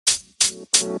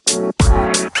Hey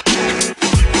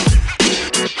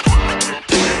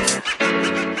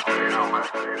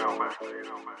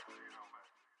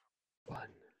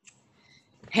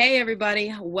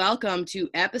everybody, welcome to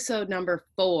episode number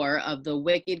 4 of the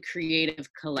Wicked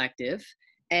Creative Collective.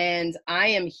 And I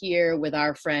am here with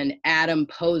our friend Adam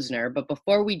Posner. But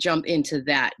before we jump into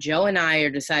that, Joe and I are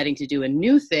deciding to do a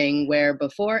new thing where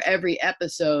before every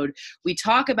episode, we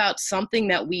talk about something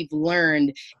that we've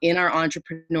learned in our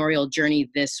entrepreneurial journey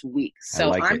this week.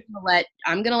 So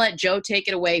I'm gonna let Joe take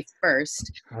it away first,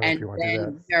 and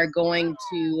then we are going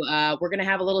to we're gonna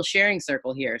have a little sharing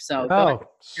circle here. So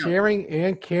sharing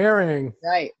and caring.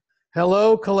 Right.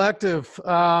 Hello, collective.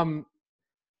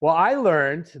 Well, I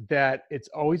learned that it's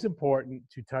always important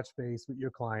to touch base with your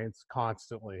clients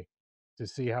constantly to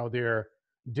see how they're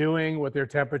doing, what their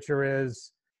temperature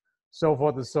is, so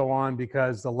forth and so on,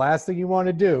 because the last thing you want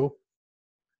to do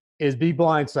is be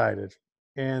blindsided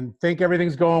and think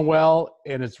everything's going well,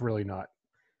 and it's really not.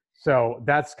 So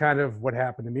that's kind of what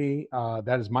happened to me.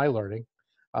 That is my learning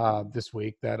this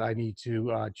week, that I need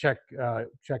to check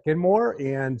in more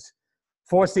and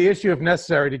force the issue if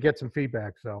necessary to get some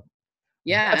feedback. So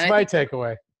yeah, that's my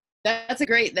takeaway. That's a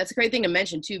great thing to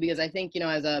mention too, because I think,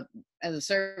 as a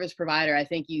service provider, I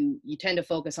think you tend to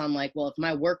focus on like, well, if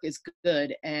my work is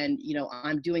good and,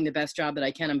 I'm doing the best job that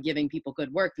I can, I'm giving people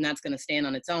good work, then that's going to stand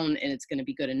on its own and it's going to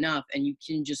be good enough. And you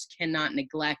cannot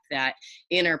neglect that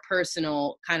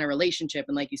interpersonal kind of relationship.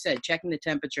 And like you said, checking the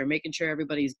temperature, making sure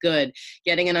everybody's good,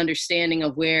 getting an understanding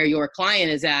of where your client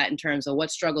is at in terms of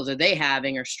what struggles are they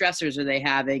having or stressors are they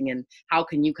having, and how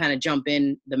can you kind of jump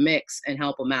in the mix and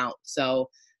help them out. So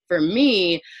for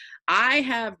me, I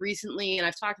have recently, and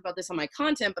I've talked about this on my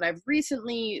content, but I've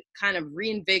recently kind of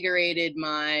reinvigorated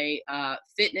my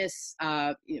fitness,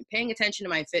 paying attention to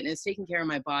my fitness, taking care of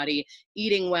my body,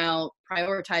 eating well,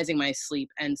 prioritizing my sleep.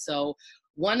 And so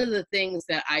one of the things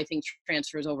that I think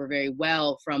transfers over very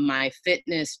well from my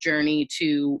fitness journey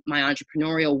to my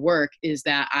entrepreneurial work is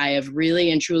that I have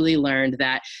really and truly learned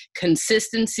that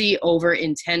consistency over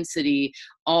intensity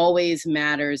always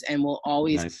matters and will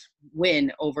always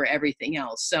win over everything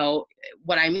else. So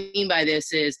what I mean by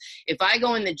this is, if I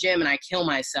go in the gym and I kill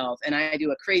myself and I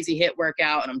do a crazy HIIT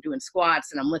workout and I'm doing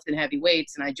squats and I'm lifting heavy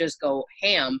weights and I just go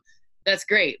ham, that's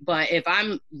great. But if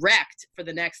I'm wrecked for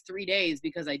the next 3 days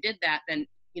because I did that, then,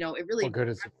 it really,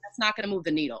 that's not going to move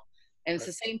the needle. And it's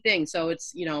the same thing. So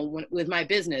it's, with my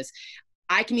business,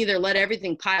 I can either let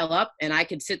everything pile up and I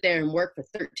could sit there and work for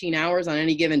 13 hours on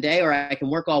any given day, or I can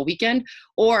work all weekend,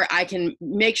 or I can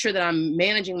make sure that I'm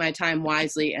managing my time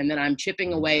wisely and that I'm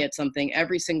chipping away at something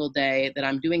every single day, that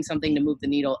I'm doing something to move the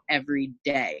needle every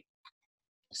day.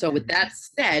 So with that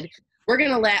said, we're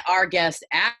going to let our guest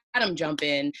Adam jump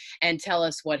in and tell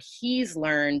us what he's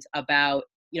learned about,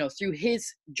 through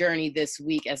his journey this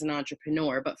week as an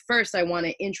entrepreneur. But first, I want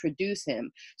to introduce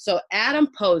him. So Adam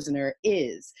Posner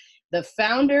is the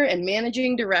founder and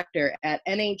managing director at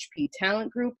NHP Talent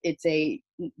Group. It's a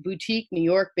boutique New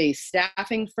York-based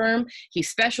staffing firm. He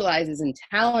specializes in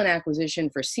talent acquisition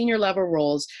for senior level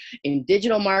roles in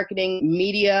digital marketing,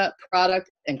 media,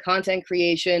 product, and content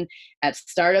creation at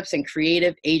startups and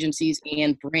creative agencies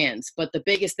and brands. But the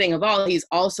biggest thing of all, he's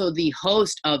also the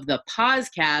host of the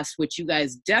podcast, which you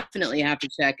guys definitely have to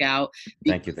check out.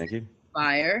 Thank you.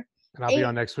 Fire. And I'll be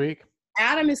on next week.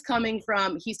 Adam is coming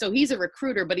from, he's a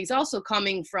recruiter, but he's also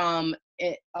coming from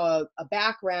a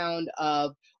background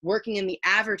of working in the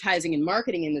advertising and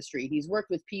marketing industry. He's worked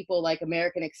with people like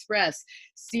American Express,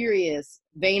 Sirius,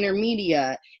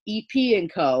 VaynerMedia, EP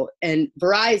 & Co., and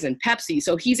Verizon, Pepsi.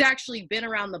 So he's actually been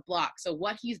around the block. So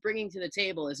what he's bringing to the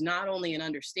table is not only an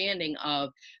understanding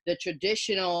of the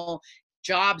traditional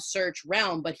job search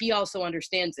realm, but he also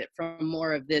understands it from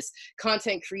more of this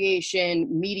content creation,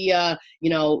 media,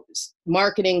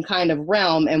 marketing kind of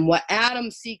realm. And what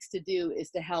Adam seeks to do is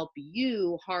to help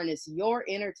you harness your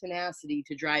inner tenacity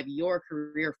to drive your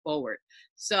career forward.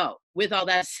 So with all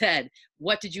that said,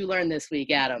 what did you learn this week,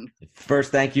 Adam?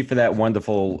 First, thank you for that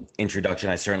wonderful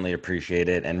introduction. I certainly appreciate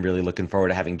it, and really looking forward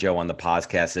to having Joe on the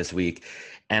podcast this week.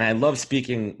 And I love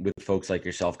speaking with folks like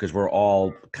yourself, because we're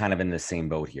all kind of in the same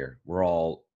boat here. We're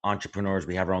all entrepreneurs.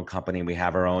 We have our own company. We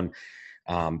have our own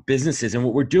businesses. And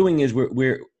what we're doing is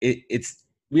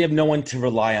we have no one to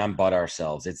rely on but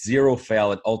ourselves. It's zero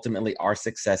fail. And ultimately, our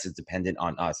success is dependent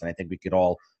on us. And I think we could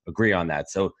all agree on that.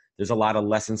 So there's a lot of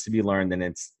lessons to be learned, and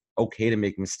it's okay to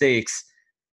make mistakes,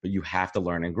 but you have to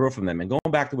learn and grow from them. And going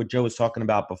back to what Joe was talking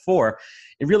about before,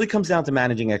 it really comes down to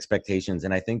managing expectations.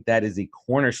 And I think that is the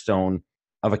cornerstone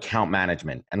of account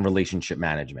management and relationship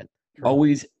management. Sure.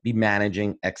 Always be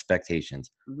managing expectations.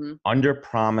 Mm-hmm. Under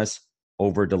promise,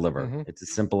 over deliver. It's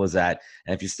as simple as that.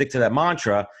 And if you stick to that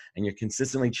mantra and you're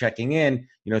consistently checking in,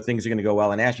 things are going to go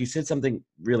well. And Ash, you said something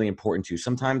really important too.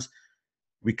 Sometimes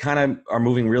we kind of are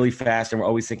moving really fast and we're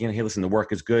always thinking, hey, listen, the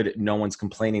work is good. No one's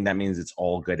complaining. That means it's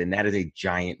all good. And that is a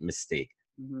giant mistake.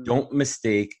 Don't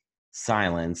mistake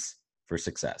silence for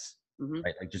success.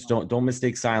 Right? Like just don't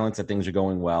mistake silence that things are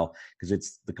going well, because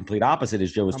it's the complete opposite,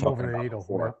 as Joe was talking about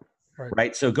before.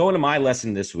 Right. So going to my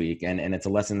lesson this week, and it's a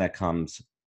lesson that comes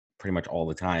pretty much all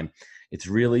the time. It's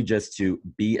really just to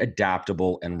be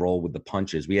adaptable and roll with the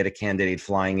punches. We had a candidate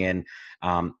flying in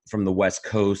from the West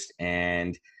Coast,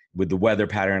 and with the weather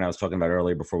pattern I was talking about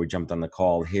earlier before we jumped on the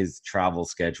call, his travel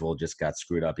schedule just got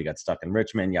screwed up. He got stuck in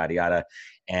Richmond, yada, yada.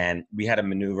 And we had to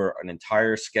maneuver an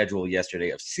entire schedule yesterday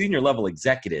of senior level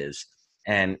executives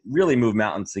and really move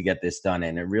mountains to get this done.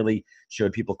 And it really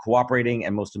showed people cooperating.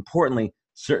 And most importantly,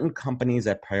 certain companies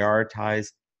that prioritize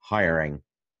hiring,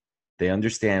 they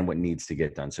understand what needs to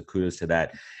get done. So kudos to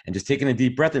that. And just taking a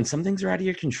deep breath, and some things are out of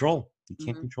your control. You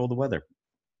can't control the weather.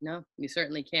 No, you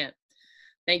certainly can't.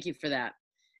 Thank you for that.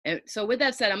 And so with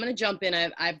that said, I'm going to jump in.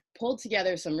 I've pulled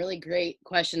together some really great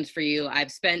questions for you.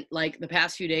 I've spent like the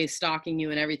past few days stalking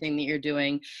you and everything that you're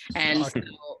doing. And so,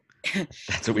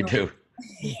 that's what we do.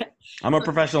 Yeah. I'm a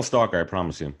professional stalker, I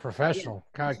promise you. Professional.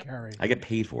 God, Carrie. I get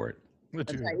paid for it.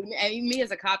 That's right. And me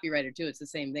as a copywriter too, it's the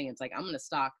same thing. It's like, I'm going to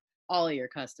stalk all of your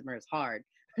customers hard.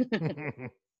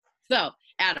 So,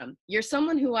 Adam, you're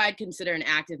someone who I'd consider an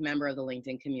active member of the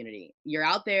LinkedIn community. You're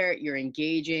out there, you're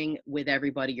engaging with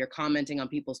everybody, you're commenting on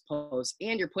people's posts,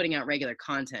 and you're putting out regular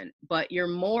content. But you're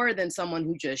more than someone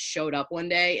who just showed up one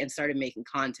day and started making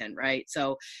content, right?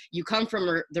 So you come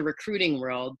from the recruiting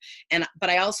world, but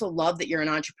I also love that you're an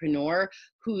entrepreneur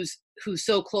who's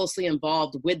so closely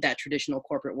involved with that traditional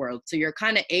corporate world. So you're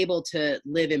kind of able to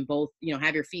live in both,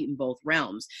 have your feet in both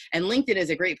realms. And LinkedIn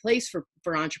is a great place for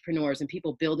entrepreneurs and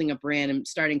people building a brand and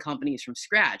starting companies from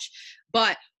scratch.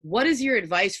 But what is your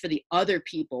advice for the other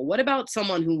people? What about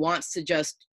someone who wants to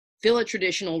just fill a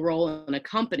traditional role in a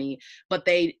company, but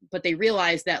they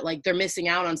realize that like they're missing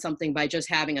out on something by just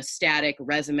having a static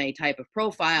resume type of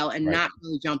profile and not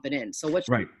really jumping in? So what's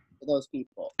for those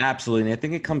people? Absolutely. And I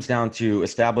think it comes down to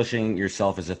establishing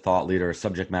yourself as a thought leader, a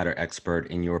subject matter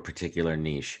expert in your particular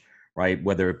niche, right?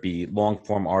 Whether it be long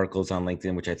form articles on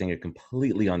LinkedIn, which I think are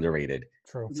completely underrated.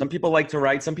 True. Some people like to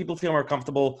write. Some people feel more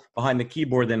comfortable behind the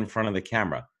keyboard than in front of the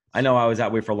camera. I know I was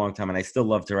that way for a long time, and I still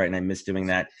love to write, and I miss doing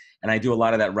that. And I do a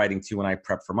lot of that writing too when I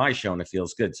prep for my show, and it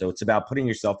feels good. So it's about putting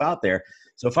yourself out there.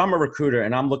 So if I'm a recruiter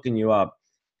and I'm looking you up,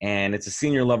 and it's a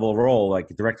senior level role, like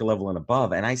director level and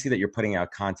above, and I see that you're putting out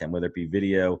content, whether it be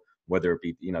video, whether it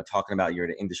be, talking about you're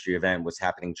at an industry event, what's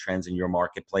happening, trends in your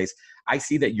marketplace. I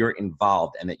see that you're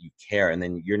involved and that you care, and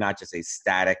then you're not just a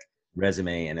static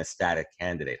resume and a static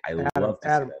candidate. I love to see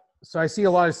that. So I see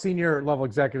a lot of senior level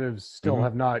executives still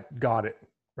have not got it,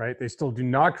 right? They still do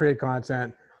not create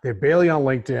content. They're barely on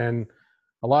LinkedIn.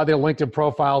 A lot of their LinkedIn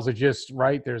profiles are just,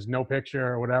 there's no picture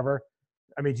or whatever.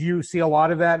 I mean, do you see a lot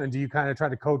of that? And do you kind of try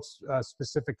to coach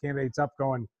specific candidates up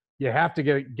going, you have to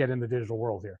get in the digital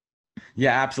world here?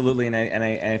 Yeah, absolutely. And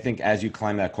I think as you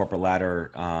climb that corporate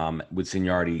ladder with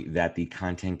seniority, that the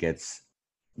content gets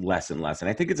less and less. And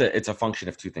I think it's a function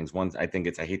of two things. One, I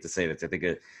hate to say this, I think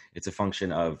it's a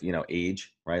function of,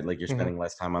 age, right? Like you're spending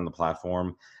less time on the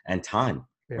platform, and time,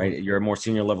 right? You're a more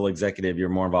senior level executive. You're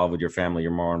more involved with your family.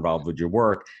 You're more involved with your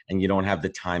work, and you don't have the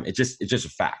time. It's just a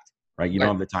fact, right? You don't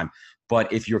have the time.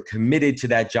 But if you're committed to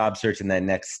that job search and that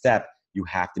next step, you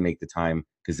have to make the time,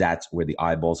 because that's where the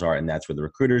eyeballs are, and that's where the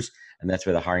recruiters and that's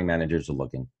where the hiring managers are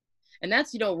looking. And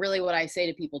that's, really what I say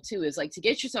to people too, is like to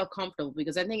get yourself comfortable,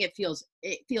 because I think it feels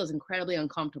incredibly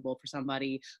uncomfortable for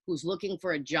somebody who's looking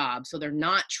for a job. So they're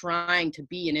not trying to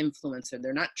be an influencer.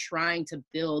 They're not trying to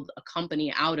build a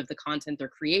company out of the content they're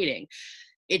creating.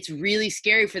 It's really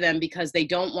scary for them because they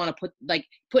don't want to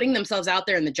putting themselves out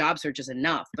there in the job search is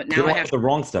enough. But now I have the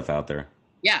wrong stuff out there.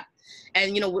 Yeah.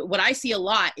 And, what I see a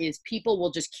lot is people will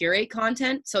just curate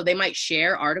content. So they might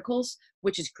share articles,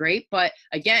 which is great. But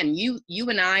again, you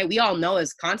and I, we all know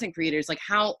as content creators, like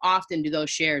how often do those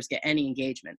shares get any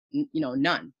engagement?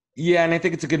 None. Yeah, and I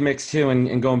think it's a good mix too.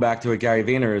 And going back to a Gary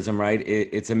Vaynerism, right?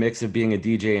 It's a mix of being a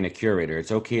DJ and a curator.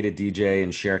 It's okay to DJ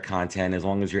and share content as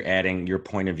long as you're adding your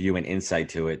point of view and insight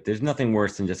to it. There's nothing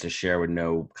worse than just a share with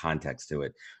no context to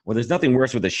it. Well, there's nothing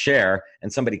worse with a share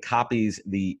and somebody copies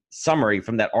the summary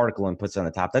from that article and puts it on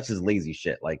the top. That's just lazy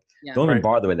shit. Like, don't even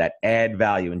bother with that. Add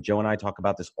value. And Joe and I talk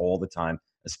about this all the time,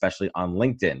 especially on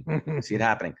LinkedIn. You see it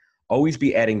happening. Always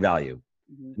be adding value.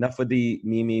 Enough with the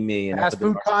me. Enough Fast with the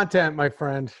food content, my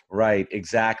friend. right.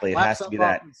 Exactly. It Slap has to be stuff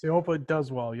up that. and see, hope it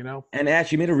does well, you know? And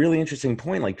Ash, you made a really interesting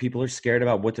point. Like people are scared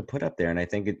about what to put up there. And I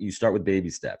think you start with baby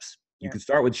steps. You Yeah. can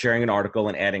start with sharing an article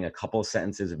and adding a couple of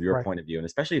sentences of your Right. point of view. And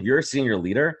especially if you're a senior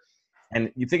leader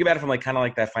and you think about it from like kind of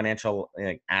like that financial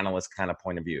analyst kind of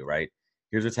point of view, right?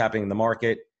 Here's what's happening in the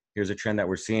market. Here's a trend that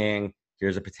we're seeing.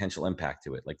 Here's a potential impact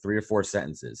to it. Like 3 or 4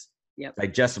 sentences. Yep.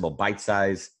 Digestible,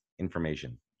 bite-sized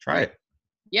information. Try it.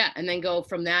 Yeah, and then go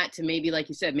from that to maybe, like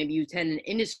you said, maybe you attend an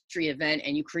industry event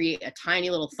and you create a tiny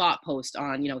little thought post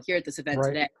on, here at this event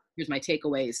today, here's my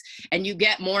takeaways. And you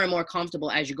get more and more comfortable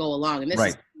as you go along. And this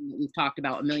is something that we've talked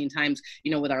about a million times,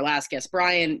 with our last guest,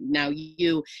 Brian, now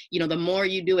you, the more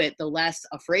you do it, the less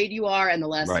afraid you are and the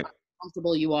less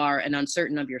comfortable you are and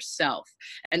uncertain of yourself.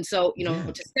 And so,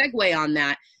 to segue on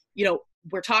that,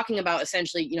 we're talking about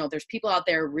essentially, there's people out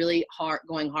there really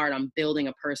going hard on building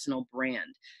a personal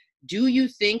brand. Do you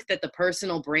think that the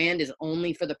personal brand is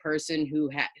only for the person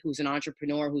who's an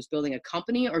entrepreneur, who's building a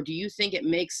company, or do you think it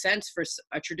makes sense for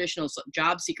a traditional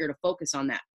job seeker to focus on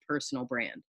that personal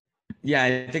brand? Yeah,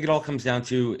 I think it all comes down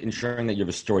to ensuring that you have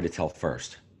a story to tell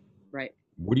first. Right.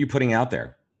 What are you putting out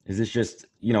there? Is this just,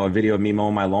 a video of me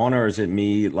mowing my lawn, or is it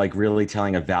me like really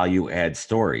telling a value add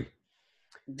story?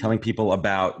 Telling people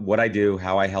about what I do,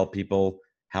 how I help people,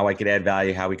 how I could add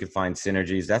value, how we could find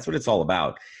synergies. That's what it's all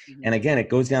about. And again, it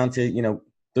goes down to,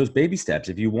 those baby steps.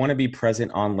 If you want to be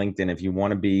present on LinkedIn, if you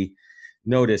want to be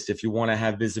noticed, if you want to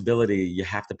have visibility, you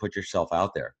have to put yourself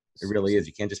out there. It really is.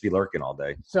 You can't just be lurking all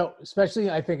day. So especially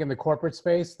I think in the corporate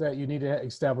space that you need to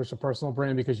establish a personal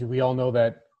brand because we all know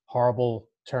that horrible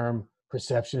term,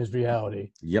 perception is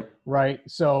reality. Yep. Right.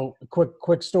 So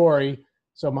quick story.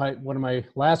 So one of my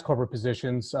last corporate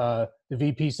positions, the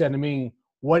VP said to me,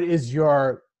 what is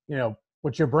your,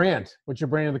 what's your brand? What's your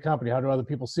brand of the company? How do other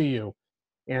people see you?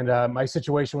 And my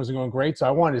situation wasn't going great. So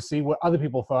I wanted to see what other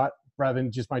people thought rather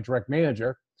than just my direct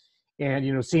manager.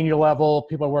 And, senior level,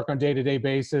 people I work on day-to-day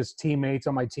basis, teammates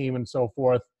on my team and so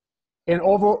forth. And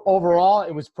overall,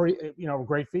 it was pretty,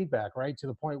 great feedback, right? To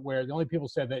the point where the only people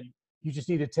said that you just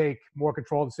need to take more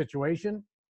control of the situation.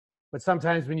 But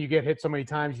sometimes when you get hit so many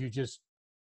times, you just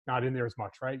not in there as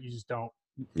much, right? You just don't.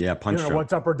 Yeah, punch you know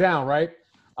what's up or down, right?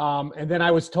 And then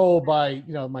I was told by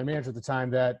my manager at the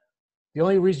time that the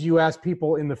only reason you ask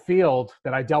people in the field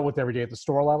that I dealt with every day at the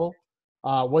store level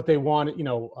what they wanted,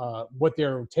 what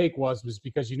their take was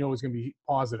because it was going to be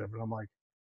positive. And I'm like,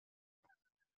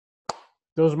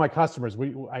 those are my customers. What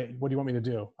do you want me to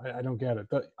do? I don't get it.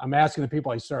 I'm asking the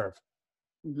people I serve.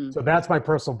 So that's my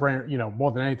personal brand,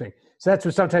 more than anything. So that's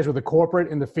what sometimes with the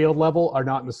corporate and the field level are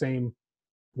not in the same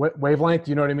wavelength.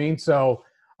 You know what I mean? So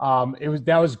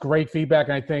that was great feedback.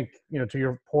 And I think, to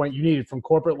your point, you need it from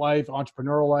corporate life,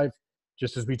 entrepreneurial life,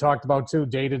 just as we talked about too,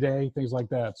 day to day, things like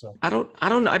that. So I don't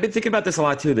know. I've been thinking about this a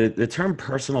lot too. The term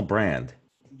personal brand,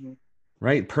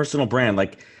 right? Personal brand.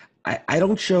 Like I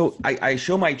don't show, I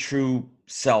show my true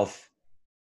self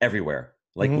everywhere.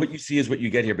 Like what you see is what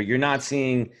you get here, but you're not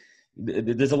seeing,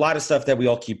 there's a lot of stuff that we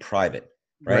all keep private,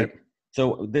 right?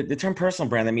 So the term personal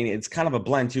brand, I mean, it's kind of a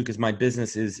blend too, because my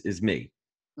business is me.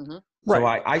 So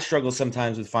I struggle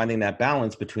sometimes with finding that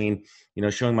balance between,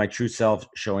 showing my true self,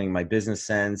 showing my business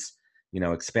sense,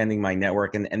 expanding my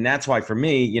network. And that's why for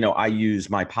me, I use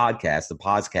my podcast, the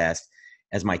podcast,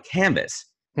 as my canvas,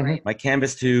 my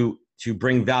canvas to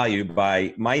bring value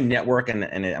by my network. And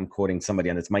I'm quoting somebody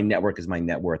on this, my network is my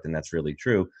net worth. And that's really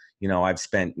true. I've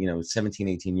spent, 17,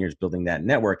 18 years building that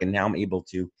network. And now I'm able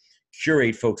to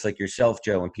curate folks like yourself,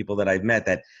 Joe, and people that I've met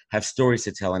that have stories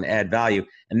to tell and add value.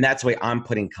 And that's why I'm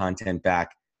putting content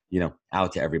back,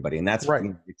 out to everybody. And that's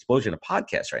the explosion of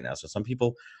podcasts right now. So some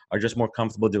people are just more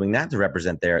comfortable doing that to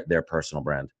represent their personal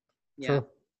brand. Yeah. Sure.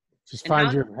 Just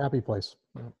find your happy place.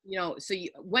 So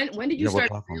when did you start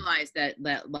to realize that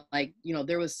like,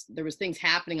 there was things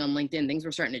happening on LinkedIn, things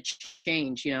were starting to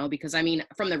change, because I mean,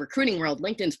 from the recruiting world,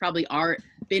 LinkedIn's probably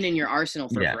been in your arsenal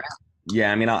for forever.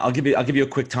 Yeah, I mean, I'll give you a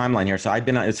quick timeline here. So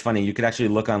it's funny, you could actually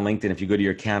look on LinkedIn if you go to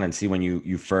your account and see when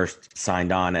you first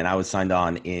signed on. And I was signed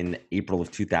on in April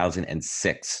of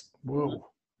 2006. Whoa.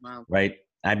 Wow. Right.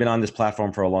 I've been on this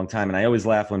platform for a long time. And I always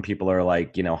laugh when people are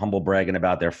like, humble bragging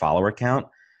about their follower count.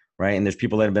 Right. And there's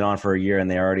people that have been on for a year and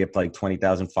they're already up to like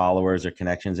 20,000 followers or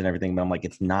connections and everything. But I'm like,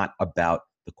 it's not about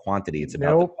the quantity. It's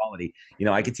about the quality.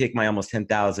 I could take my almost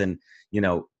 10,000,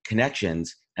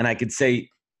 connections, and I could say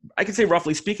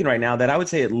roughly speaking right now that I would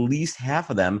say at least half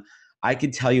of them, I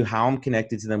could tell you how I'm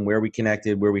connected to them, where we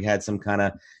connected, where we had some kind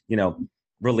of,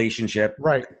 relationship,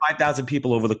 right? 5,000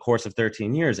 people over the course of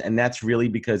 13 years. And that's really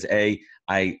because I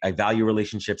value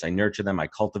relationships. I nurture them. I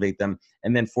cultivate them.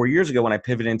 And then 4 years ago, when I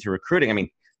pivoted into recruiting, I mean,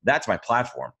 that's my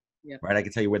platform, right? I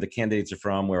can tell you where the candidates are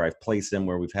from, where I've placed them,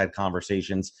 where we've had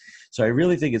conversations. So I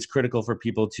really think it's critical for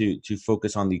people to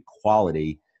focus on the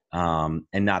quality and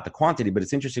not the quantity. But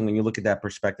it's interesting when you look at that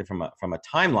perspective from a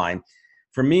timeline.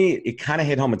 For me, it kind of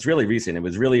hit home. It's really recent. It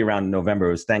was really around November.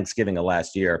 It was Thanksgiving of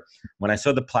last year when I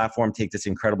saw the platform take this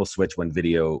incredible switch when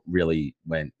video really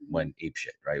went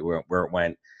apeshit, right? Where it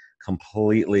went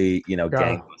completely,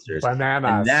 gangbusters. Bananas.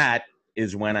 And that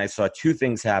is when I saw two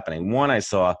things happening. One, I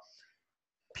saw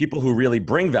people who really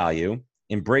bring value,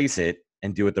 embrace it,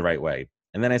 and do it the right way.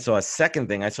 And then I saw a second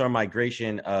thing. I saw a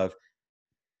migration of,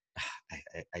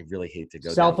 I really hate to go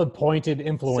self-appointed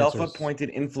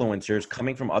influencers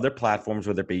coming from other platforms,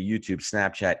 whether it be YouTube,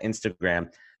 Snapchat, Instagram,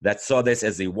 that saw this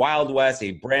as the Wild West,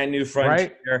 a brand new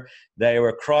frontier. Right. They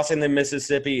were crossing the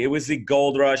Mississippi. It was the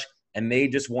gold rush, and they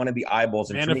just wanted the eyeballs.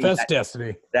 And manifest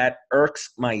destiny. That irks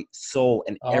my soul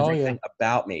and everything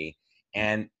about me.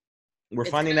 And we're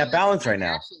finding that balance right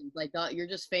now. Like you're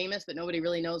just famous, but nobody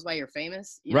really knows why you're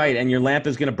famous. Right. And your lamp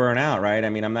is going to burn out, right? I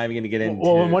mean, I'm not even going to get into.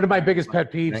 Well, one of my biggest pet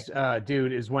peeves,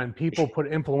 dude, is when people put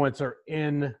influencer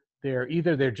in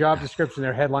either their job description,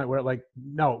 their headline, where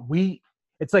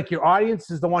it's like your audience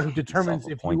is the one who determines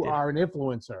if you are an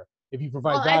influencer, if you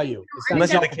provide value.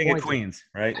 Unless you're the king of queens,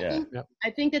 right?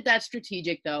 I think that's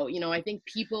strategic, though. I think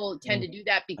people tend to do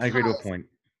that because I agree to a point.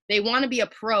 They want to be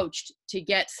approached to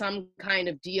get some kind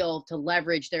of deal to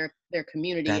leverage their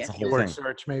community. That's a whole thing.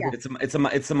 Search, maybe. It's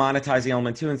the monetizing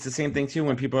element too. And it's the same thing too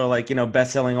when people are like,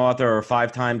 best-selling author or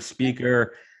 5-time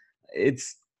speaker.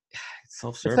 It's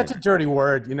self-serving. It's such a dirty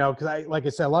word, because like I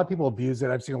said, a lot of people abuse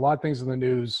it. I've seen a lot of things in the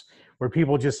news where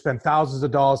people just spend thousands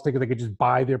of dollars thinking they could just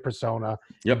buy their persona,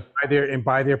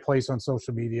 buy their place on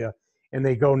social media, and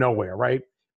they go nowhere, right?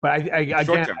 But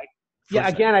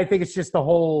again, I think it's just the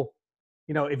whole.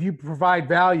 If you provide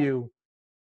value,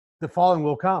 the following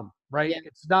will come, right? Yeah.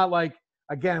 It's not like,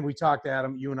 again, we talked,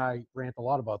 Adam, you and I rant a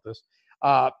lot about this,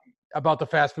 about the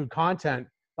fast food content.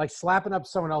 Like slapping up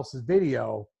someone else's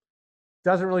video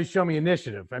doesn't really show me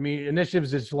initiative. I mean,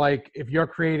 initiatives is like, if you're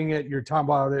creating it, you're talking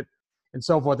about it and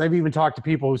so forth. I've even talked to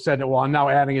people who said that, well, I'm now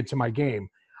adding it to my game.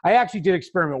 I actually did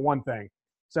experiment one thing.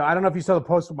 So I don't know if you saw the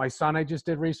post with my son I just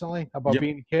did recently about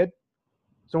being a kid.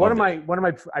 So I put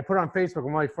it on Facebook.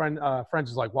 One of my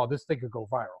friends is like, "Wow, this thing could go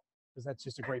viral because that's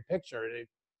just a great picture."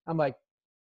 I'm like,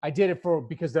 I did it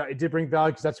because it did bring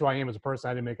value because that's who I am as a person.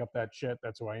 I didn't make up that shit.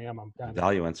 That's who I am. I'm kind of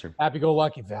value-encer,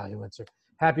 happy-go-lucky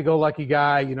happy-go-lucky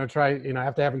guy.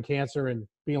 After having cancer and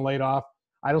being laid off,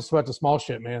 I don't sweat the small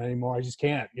shit, man, anymore. I just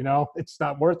can't. It's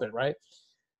not worth it, right?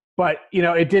 But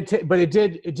it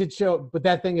did show. But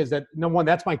that thing is that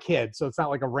that's my kid, so it's not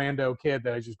like a rando kid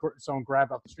that I just someone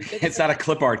grab off the street. It's not a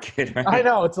clip art kid, right? I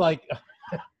know. It's like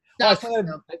I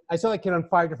saw that kid on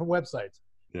 5 different websites.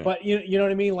 Yeah. But you know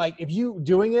what I mean? Like if you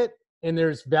doing it and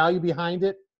there's value behind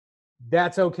it,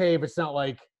 that's okay. If it's not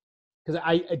like because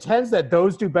it tends that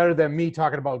those do better than me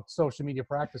talking about social media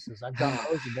practices. I've done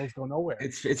those and those go nowhere.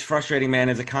 It's frustrating, man.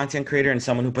 As a content creator and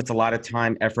someone who puts a lot of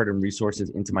time, effort, and resources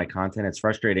into my content, it's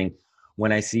frustrating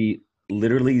when I see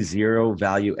literally zero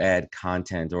value add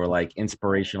content or like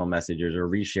inspirational messages or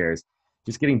reshares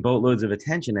just getting boatloads of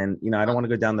attention. And, I don't want to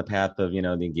go down the path of, the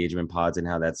engagement pods and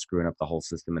how that's screwing up the whole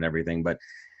system and everything. But,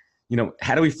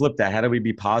 how do we flip that? How do we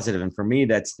be positive? And for me,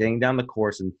 that's staying down the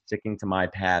course and sticking to my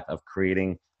path of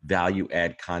creating value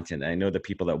add content. And I know the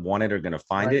people that want it are going to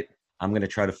find it. I'm going to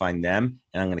try to find them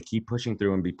and I'm going to keep pushing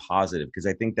through and be positive because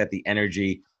I think that the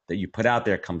energy that you put out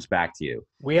there comes back to you.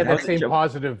 We had that same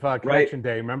positive connection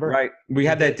day, remember? Right. We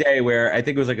had that day where I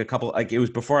think it was like it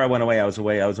was before I went away. I was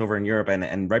over in Europe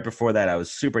and right before that I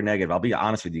was super negative. I'll be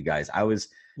honest with you guys. I was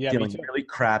feeling really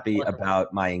crappy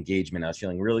about my engagement. I was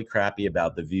feeling really crappy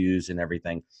about the views and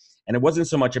everything. And it wasn't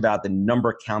so much about the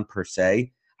number count per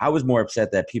se. I was more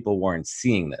upset that people weren't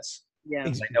seeing this. Yeah,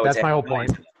 that's my whole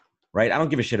point. Right? I don't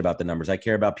give a shit about the numbers. I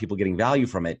care about people getting value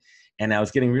from it. And I was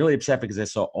getting really upset because I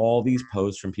saw all these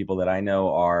posts from people that I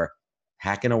know are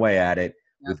hacking away at it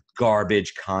with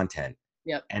garbage content.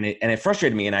 Yep. And it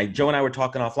frustrated me. And Joe and I were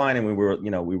talking offline and we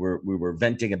were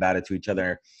venting about it to each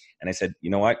other. And I said,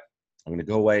 you know what? I'm going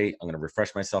to go away. I'm going to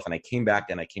refresh myself. And I came back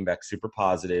super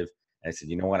positive. And I said,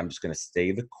 you know what? I'm just going to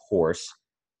stay the course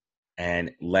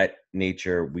and let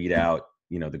nature weed out,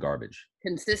 the garbage.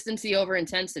 Consistency over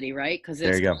intensity, right? Because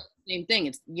there you go. same thing.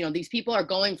 It's, you know, these people are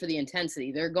going for the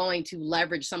intensity. They're going to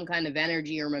leverage some kind of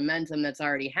energy or momentum that's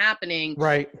already happening.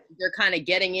 Right. They're kind of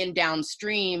getting in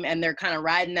downstream and they're kind of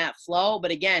riding that flow.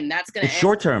 But again, that's going It's to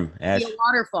short term, be Ash. a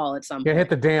waterfall at some You point. hit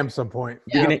the dam some point.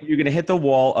 You're gonna hit the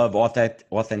wall of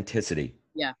authenticity.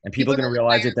 Yeah. And people are gonna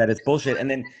realize that it's bullshit. And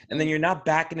then you're not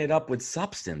backing it up with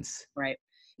substance. Right.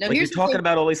 Now, Like, you're here's the talking thing.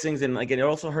 about all these things, and like, it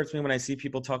also hurts me when I see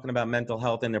people talking about mental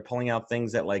health and they're pulling out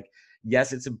things that, like,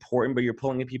 yes, it's important, but you're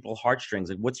pulling at people's heartstrings.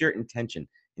 Like, what's your intention?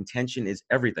 Intention is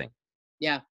everything.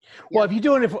 Yeah. Well, if you're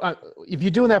doing it, if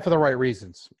you're doing that for the right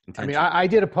reasons. Intention. I mean, I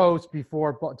did a post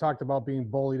before, talked about being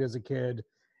bullied as a kid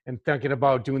and thinking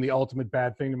about doing the ultimate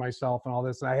bad thing to myself and all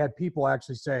this. And I had people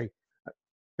actually say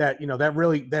that, you know, that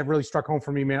really struck home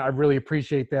for me, man. I really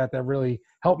appreciate that. That really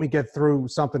helped me get through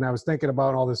something I was thinking about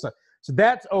and all this stuff. So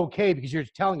that's okay, because you're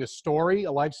telling a story,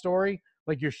 a life story,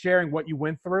 like you're sharing what you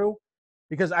went through.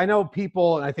 Because I know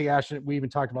people, and I think Ash, we even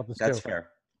talked about this too. That's fair.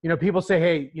 You know, people say,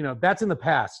 hey, you know, that's in the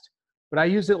past. But I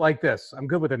use it like this. I'm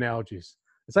good with analogies.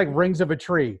 It's like rings of a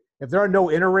tree. If there are no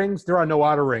inner rings, there are no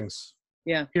outer rings.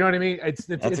 Yeah. You know what I mean? It's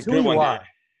who you are.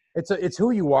 It's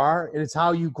who you are, and it's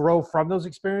how you grow from those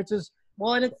experiences.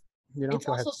 Well, and it's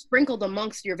also sprinkled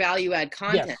amongst your value add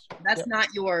content. Yes. That's not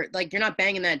your, like, you're not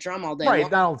banging that drum all day Right,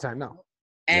 long. not all the time, no.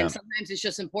 And sometimes it's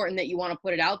just important that you want to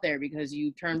put it out there, because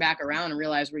you turn back around and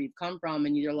realize where you've come from,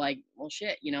 and you're like, well,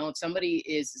 shit, you know, if somebody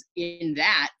is in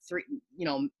that,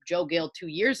 Joe Gale 2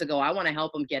 years ago, I want to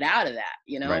help them get out of that,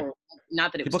 you know, Right. or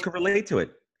not that it People was can relate to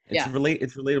it. It's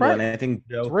relatable. Right. And I think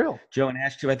Joe and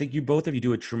Ash too, I think both of you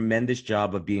do a tremendous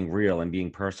job of being real and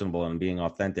being personable and being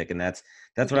authentic. And that's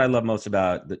what I love most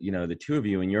about the two of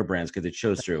you and your brands, because it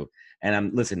shows through. And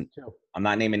I'm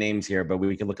not naming names here, but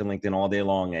we can look on LinkedIn all day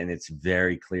long, and it's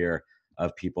very clear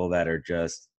of people that are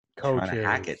just coaches, trying to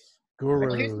hack it. Gurus.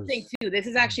 Well, here's the thing too. This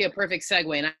is actually a perfect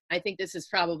segue, and I think this is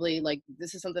probably, like,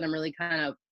 this is something I'm really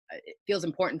it feels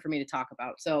important for me to talk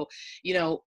about. So, you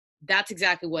know, that's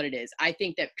exactly what it is. I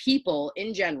think that people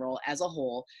in general, as a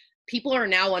whole, people are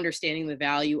now understanding the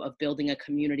value of building a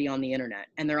community on the internet.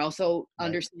 And they're also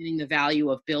understanding the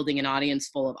value of building an audience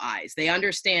full of eyes. They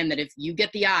understand that if you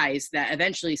get the eyes, that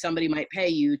eventually somebody might pay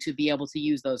you to be able to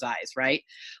use those eyes, right?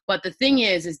 But the thing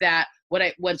is that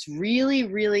what's really,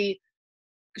 really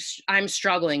I'm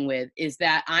struggling with is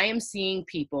that I am seeing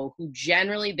people who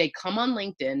generally, they come on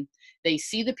LinkedIn, they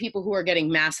see the people who are getting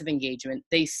massive engagement,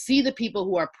 they see the people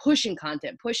who are pushing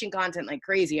content like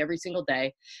crazy every single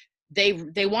day. They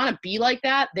want to be like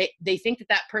that. They think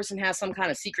that person has some kind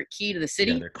of secret key to the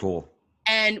city. Yeah, they're cool.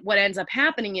 And what ends up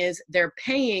happening is they're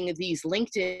paying these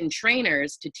LinkedIn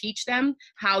trainers to teach them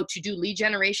how to do lead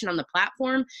generation on the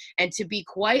platform. And to be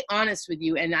quite honest with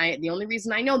you, and the only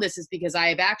reason I know this is because I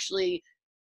have actually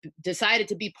decided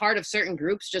to be part of certain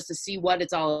groups just to see what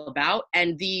it's all about.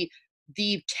 And the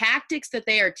tactics that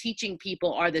they are teaching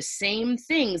people are the same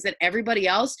things that everybody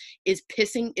else is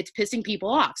pissing people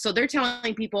off. So they're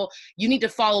telling people, you need to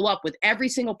follow up with every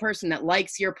single person that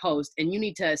likes your post, and you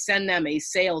need to send them a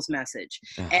sales message.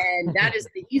 And that is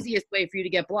the easiest way for you to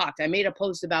get blocked. I made a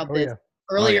post about this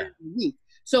earlier in the week.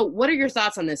 So what are your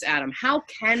thoughts on this, Adam? How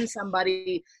can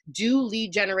somebody do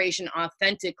lead generation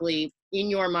authentically in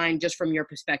your mind, just from your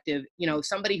perspective, you know,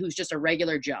 somebody who's just a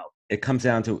regular Joe? It comes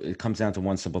down to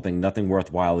one simple thing. Nothing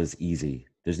worthwhile is easy.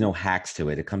 There's no hacks to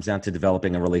it. It comes down to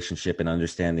developing a relationship and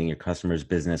understanding your customer's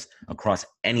business across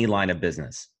any line of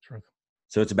business. True.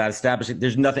 So it's about establishing,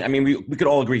 there's nothing, I mean, we could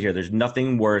all agree here. There's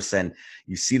nothing worse than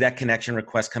you see that connection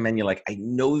request come in. You're like, I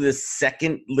know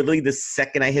literally the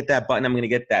second I hit that button, I'm going to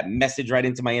get that message right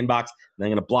into my inbox. And I'm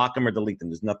going to block them or delete them.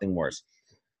 There's nothing worse.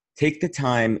 Take the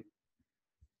time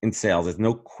in sales. There's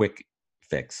no quick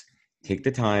fix. Take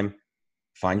the time,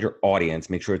 find your audience,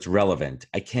 make sure it's relevant.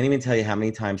 I can't even tell you how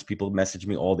many times people message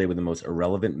me all day with the most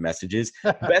irrelevant messages.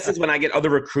 The best is when I get other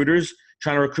recruiters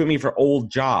trying to recruit me for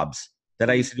old jobs that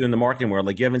I used to do in the marketing world.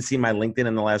 Like, you haven't seen my LinkedIn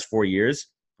in the last 4 years?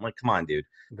 I'm like, come on, dude.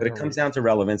 But it comes down to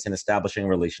relevance and establishing a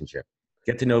relationship.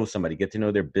 Get to know somebody, get to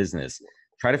know their business.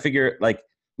 Try to figure, like,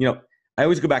 you know, I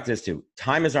always go back to this too.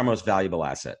 Time is our most valuable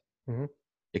asset. Mm-hmm.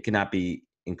 It cannot be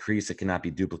increased. It cannot be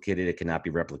duplicated. It cannot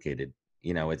be replicated.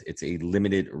 You know, it's a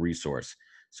limited resource.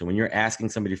 So when you're asking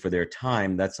somebody for their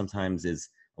time, that sometimes is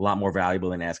a lot more valuable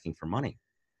than asking for money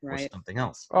or something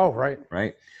else. Oh, right.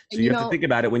 Right. So you have to think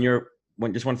about it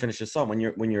just want to finish this off. When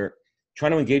you're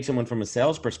trying to engage someone from a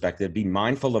sales perspective, be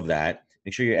mindful of that.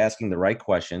 Make sure you're asking the right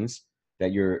questions,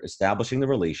 that you're establishing the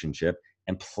relationship,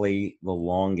 and play the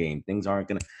long game. Things aren't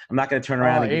going to, I'm not going to turn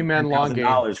around and give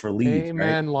 $10,000 for leads.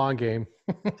 Amen. Right? Long game.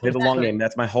 Play the long game.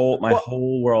 That's my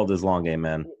whole world is long game,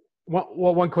 man. Well,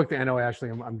 one quick thing. I know, Ashley,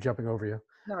 I'm jumping over you.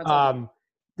 No,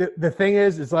 the thing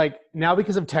is like now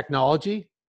because of technology,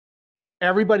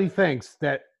 everybody thinks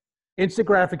that instant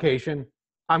gratification,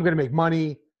 I'm going to make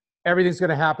money, everything's going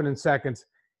to happen in seconds.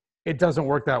 It doesn't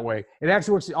work that way. It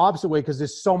actually works the opposite way because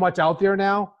there's so much out there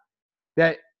now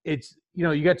that it's,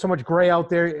 you get so much gray out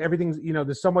there. Everything's,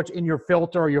 there's so much in your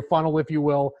filter or your funnel, if you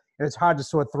will, and it's hard to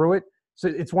sort through it. So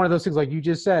it's one of those things like you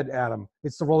just said, Adam.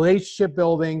 It's the relationship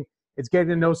building. It's getting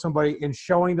to know somebody and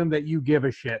showing them that you give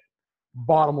a shit.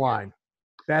 Bottom line.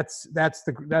 That's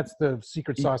the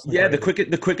secret sauce. Yeah, the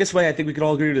quickest way, I think we could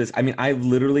all agree to this. I mean, I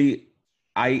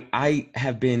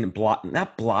have been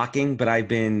not blocking, but I've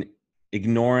been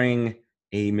ignoring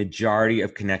a majority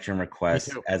of connection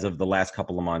requests as of the last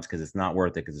couple of months because it's not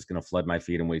worth it because it's going to flood my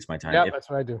feed and waste my time. Yeah, that's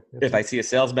what I do. If I see a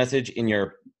sales message in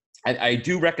your, I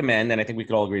do recommend, and I think we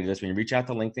could all agree to this, when you reach out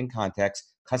to LinkedIn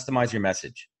contacts, customize your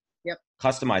message. Yep.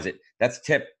 Customize it. That's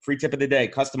free tip of the day.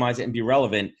 Customize it and be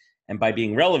relevant. And by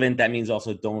being relevant, that means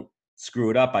also don't screw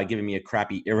it up by giving me a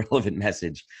crappy, irrelevant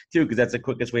message too, because that's the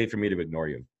quickest way for me to ignore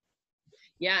you.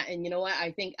 Yeah, and you know what?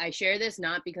 I think I share this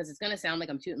not because it's going to sound like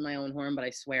I'm tooting my own horn, but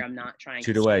I swear I'm not trying to.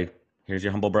 Toot away. Here's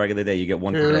your humble brag of the day. You get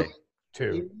one per day.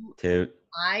 Toot.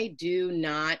 I do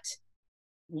not.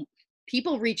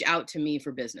 People reach out to me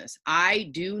for business.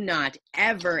 I do not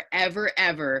ever, ever,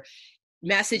 ever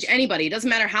message anybody. It doesn't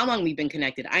matter how long we've been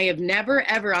connected. I have never,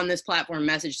 ever on this platform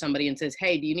messaged somebody and says,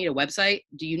 hey, do you need a website?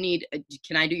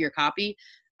 Can I do your copy?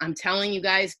 I'm telling you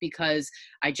guys because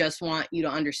I just want you to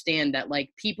understand that like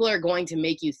people are going to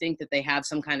make you think that they have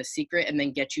some kind of secret and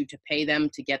then get you to pay them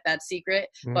to get that secret.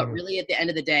 But really at the end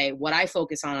of the day, what I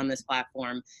focus on this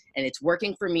platform, and it's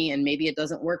working for me, and maybe it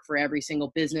doesn't work for every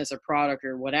single business or product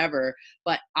or whatever,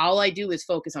 but all I do is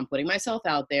focus on putting myself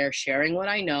out there, sharing what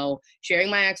I know,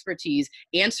 sharing my expertise,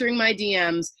 answering my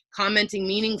DMs, commenting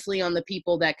meaningfully on the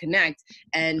people that connect,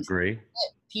 and agree.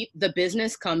 The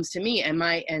business comes to me, and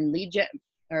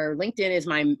LinkedIn is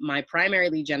my primary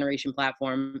lead generation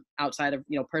platform outside of,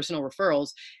 personal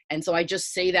referrals. And so I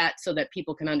just say that so that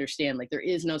people can understand, like, there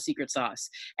is no secret sauce.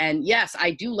 And yes,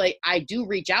 I do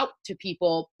reach out to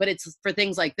people, but it's for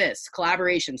things like this,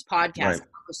 collaborations, podcasts,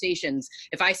 conversations.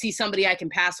 If I see somebody I can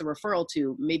pass a referral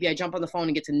to, maybe I jump on the phone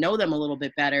and get to know them a little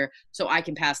bit better so I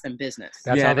can pass them business.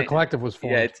 That's how the collective was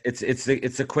formed. Yeah,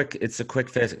 it's a quick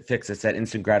fix. It's that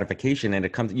instant gratification,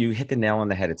 and you hit the nail on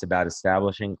the head. It's about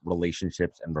establishing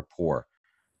relationships and rapport.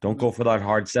 Don't go for that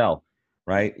hard sell,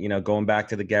 right? Going back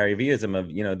to the Gary Veeism of,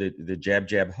 the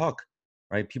jab hook,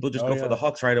 right? People just go for the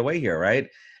hooks right away here, right?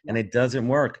 And it doesn't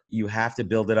work. You have to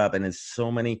build it up. And there's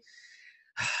so many,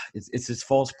 it's this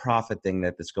false prophet thing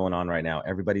that's going on right now.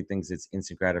 Everybody thinks it's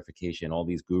instant gratification. All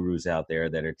these gurus out there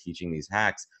that are teaching these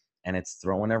hacks, and it's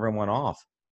throwing everyone off.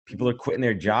 People are quitting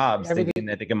their jobs thinking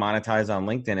that they can monetize on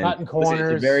LinkedIn. And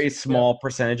it's a very small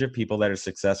percentage of people that are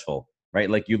successful, right?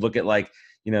 Like you look at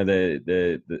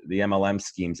the MLM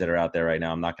schemes that are out there right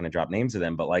now. I'm not going to drop names of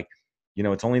them, but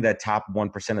it's only that top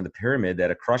 1% of the pyramid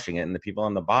that are crushing it. And the people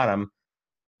on the bottom,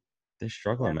 they're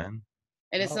struggling, man.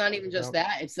 And it's not even just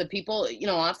that. It's the people,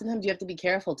 oftentimes you have to be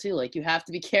careful too. Like you have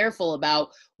to be careful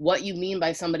about what you mean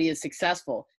by somebody is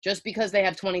successful. Just because they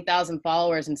have 20,000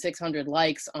 followers and 600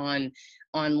 likes on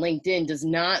LinkedIn does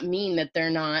not mean that they're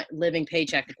not living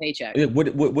paycheck to paycheck.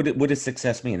 What does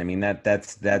success mean? I mean,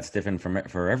 that's different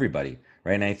for everybody,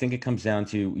 right? And I think it comes down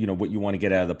to, what you want to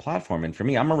get out of the platform. And for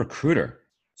me, I'm a recruiter.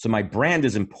 So my brand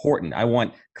is important. I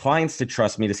want clients to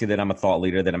trust me, to see that I'm a thought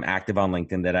leader, that I'm active on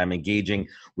LinkedIn, that I'm engaging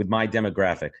with my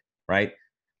demographic, right?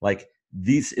 Like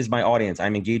this is my audience.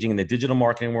 I'm engaging in the digital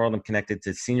marketing world. I'm connected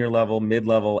to senior level,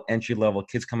 mid-level, entry level,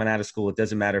 kids coming out of school. It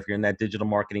doesn't matter if you're in that digital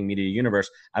marketing media universe.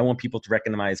 I want people to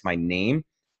recognize my name,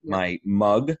 my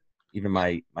mug, even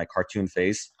my cartoon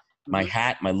face, my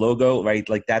hat, my logo, right?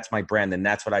 Like that's my brand. And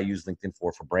that's what I use LinkedIn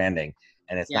for branding.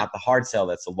 And it's not the hard sell.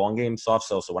 That's the long game, soft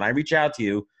sell. So when I reach out to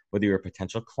you, whether you're a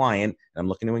potential client and I'm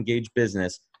looking to engage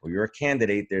business, or you're a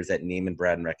candidate, there's that name and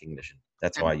brand recognition.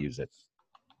 That's how I use it.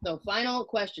 So final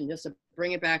question, just to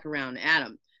bring it back around.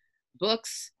 Adam,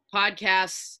 books,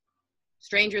 podcasts,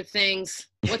 Stranger Things,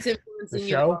 what's influencing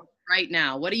you right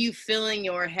now? What are you filling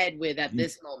your head with at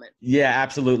this moment? Yeah,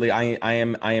 absolutely. I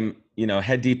am,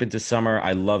 head deep into summer.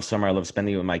 I love summer. I love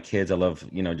spending it with my kids. I love,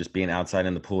 just being outside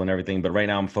in the pool and everything. But right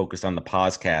now I'm focused on the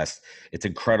podcast. It's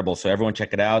incredible. So everyone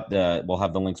check it out. We'll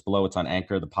have the links below. It's on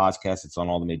Anchor, the podcast. It's on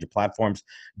all the major platforms.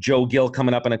 Joe Gill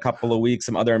coming up in a couple of weeks.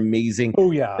 Some other amazing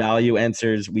value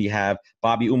answers. We have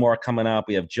Bobby Umar coming up.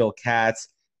 We have Jill Katz,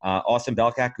 Austin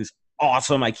Belkak, who's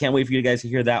awesome. I can't wait for you guys to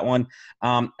hear that one.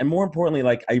 And more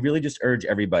importantly, I really just urge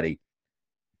everybody,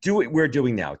 do what we're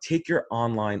doing now. Take your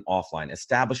online, offline,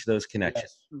 establish those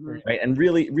connections, right? And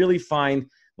really, really find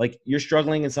Like you're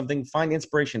struggling in something, find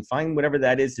inspiration, find whatever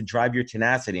that is to drive your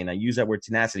tenacity. And I use that word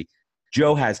tenacity.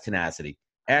 Joe has tenacity.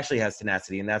 Ashley has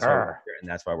tenacity, and that's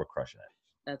why we're crushing it.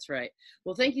 That's right.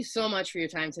 Well, thank you so much for your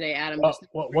time today, Adam.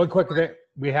 One quick thing.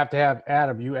 We have to have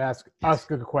Adam. You ask us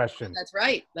a question. That's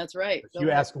right. That's right.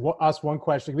 You ask us one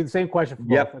question. It can be the same question for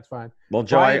both. That's fine. Well,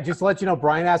 Joe, Brian, just to let you know,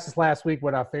 Brian asked us last week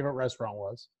what our favorite restaurant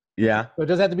was. Yeah. So it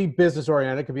doesn't have to be business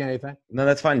oriented. It could be anything. No,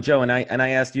 that's fine, Joe. And I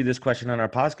asked you this question on our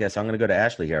podcast. So I'm going to go to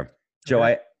Ashley here. Joe,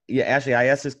 Ashley, I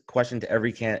ask this question to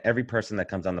every person that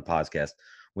comes on the podcast.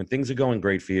 When things are going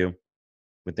great for you,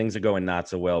 when things are going not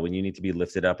so well, when you need to be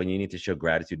lifted up and you need to show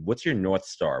gratitude, what's your North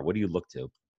Star? What do you look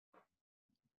to?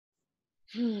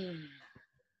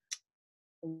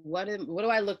 What do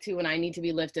I look to when I need to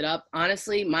be lifted up?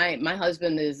 Honestly, my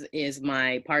husband is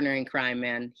my partner in crime,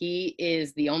 man. He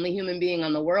is the only human being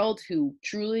on the world who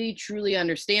truly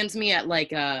understands me at we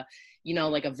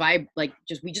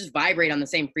just vibrate on the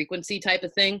same frequency type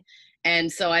of thing.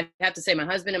 And so I have to say my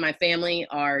husband and my family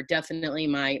are definitely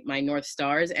my North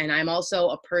Stars. And I'm also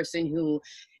a person who,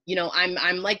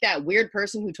 I'm like that weird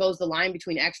person who toes the line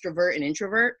between extrovert and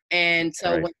introvert. And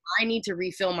so when I need to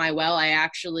refill my well, I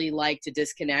actually like to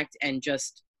disconnect and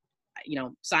just,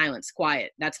 silence,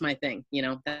 quiet. That's my thing.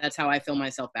 That's how I fill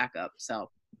myself back up.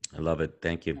 So I love it.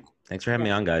 Thank you. Thanks for having me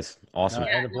on, guys. Awesome.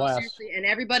 Yeah, seriously. And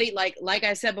everybody, like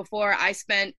I said before, I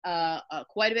spent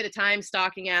quite a bit of time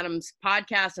stalking Adam's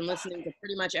podcast and listening to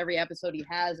pretty much every episode he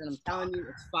has. And I'm telling you,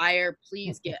 it's fire.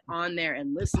 Please get on there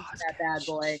and listen to that bad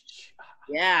boy.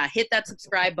 Yeah, hit that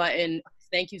subscribe button.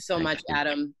 Thank you so much,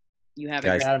 Adam. You have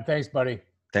it. Adam, thanks, buddy.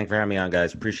 Thanks for having me on,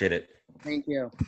 guys. Appreciate it. Thank you.